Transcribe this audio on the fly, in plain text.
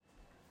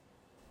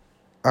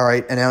All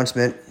right,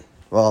 announcement.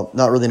 Well,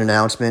 not really an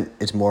announcement.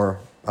 It's more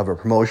of a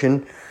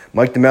promotion.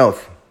 Mike the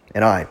Mouth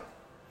and I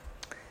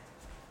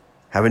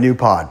have a new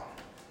pod.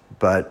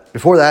 But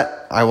before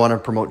that, I want to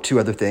promote two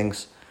other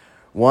things.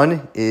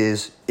 One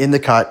is In the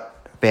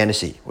Cut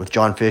Fantasy with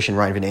John Fish and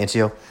Ryan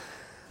Venancio.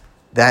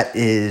 That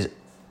is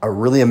a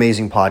really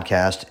amazing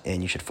podcast,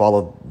 and you should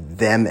follow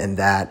them and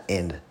that.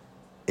 And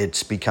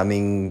it's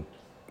becoming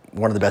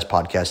one of the best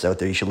podcasts out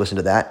there. You should listen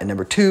to that. And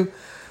number two,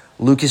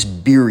 Lucas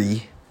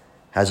Beery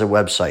has a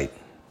website.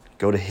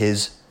 Go to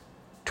his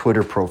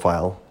Twitter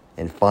profile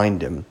and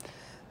find him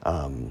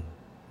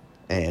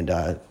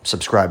and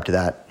subscribe to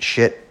that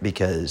shit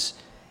because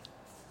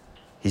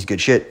he's good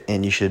shit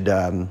and you should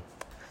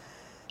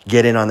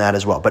get in on that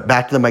as well. But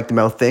back to the Mike the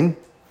Mouth thing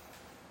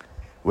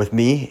with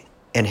me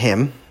and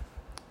him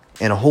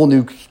and a whole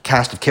new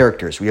cast of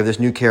characters. We have this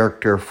new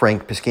character,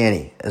 Frank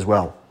Piscani, as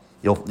well.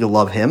 You'll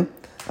love him.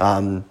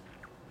 I'm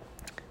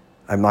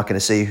not going to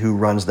say who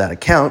runs that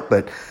account,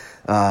 but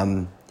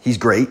he's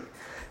great,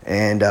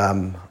 and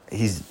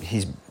he's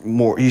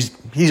the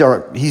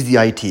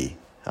IT,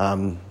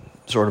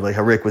 sort of like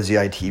how Rick was the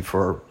IT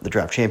for the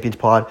Draft Champions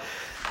pod.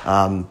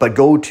 But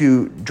go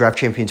to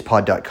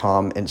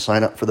draftchampionspod.com and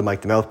sign up for the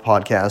Mike the Mouth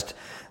podcast.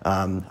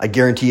 I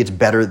guarantee it's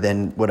better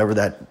than whatever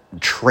that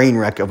train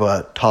wreck of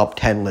a top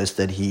 10 list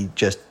that he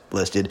just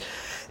listed.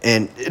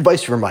 And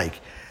advice for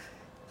Mike: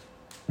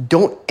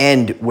 don't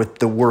end with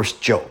the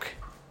worst joke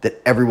that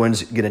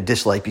everyone's going to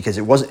dislike because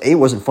it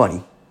wasn't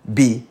funny.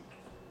 B,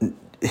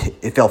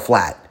 it fell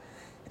flat.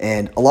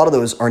 And a lot of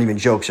those aren't even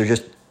jokes. They're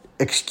just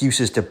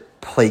excuses to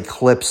play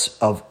clips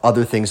of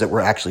other things that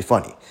were actually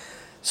funny.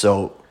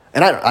 So, I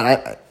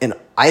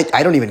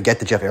don't even get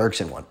the Jeff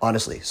Erickson one,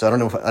 honestly. So I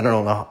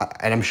don't know,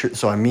 and I'm sure.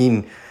 So I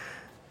mean,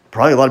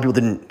 probably a lot of people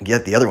didn't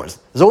get the other ones.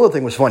 The Zola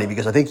thing was funny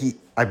because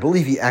I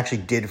believe he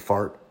actually did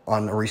fart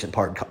on a recent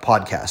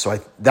podcast. So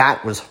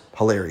that was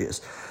hilarious,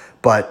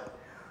 but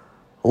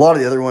a lot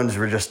of the other ones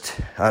were just,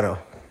 I don't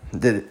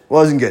know,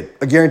 wasn't good.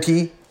 I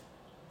guarantee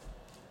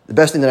the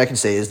best thing that I can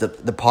say is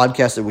that the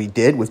podcast that we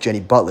did with Jenny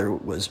Butler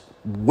was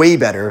way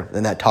better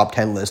than that top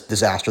 10 list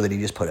disaster that he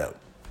just put out.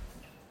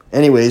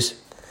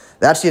 Anyways,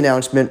 that's the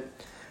announcement.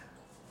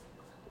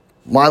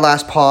 My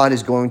last pod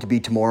is going to be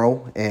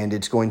tomorrow, and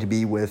it's going to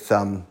be with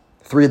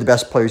three of the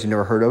best players you've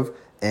never heard of.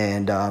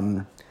 And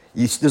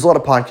there's a lot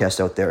of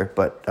podcasts out there,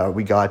 but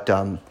we got,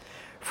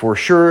 for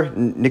sure,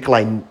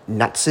 Nikolai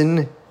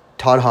Knutson,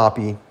 Todd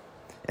Hoppe,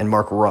 and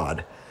Mark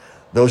Rod.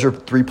 Those are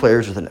three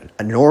players with an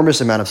enormous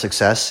amount of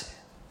success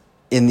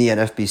in the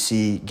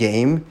NFBC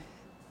game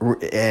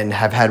and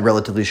have had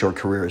relatively short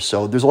careers.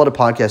 So there's a lot of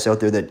podcasts out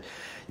there that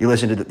you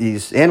listen to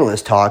these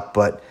analysts talk,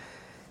 but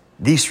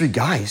these three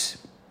guys,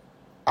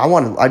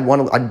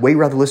 I'd way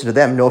rather listen to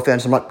them. No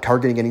offense, I'm not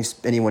targeting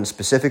anyone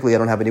specifically. I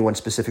don't have anyone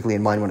specifically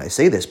in mind when I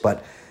say this,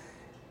 but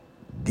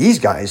these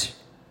guys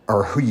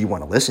are who you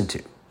want to listen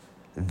to.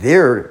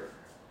 They're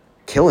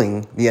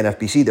killing the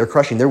NFBC. They're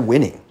crushing. They're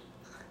winning.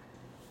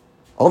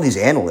 All these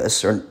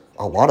analysts, or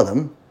a lot of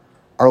them,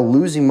 are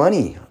losing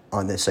money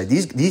on this side.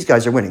 These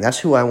guys are winning. That's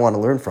who I want to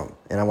learn from,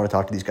 and I want to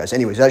talk to these guys.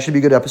 Anyways, that should be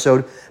a good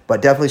episode,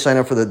 but definitely sign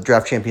up for the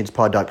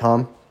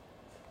draftchampionspod.com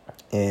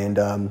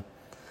and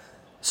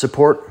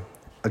support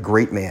a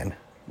great man,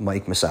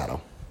 Mike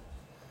Masato.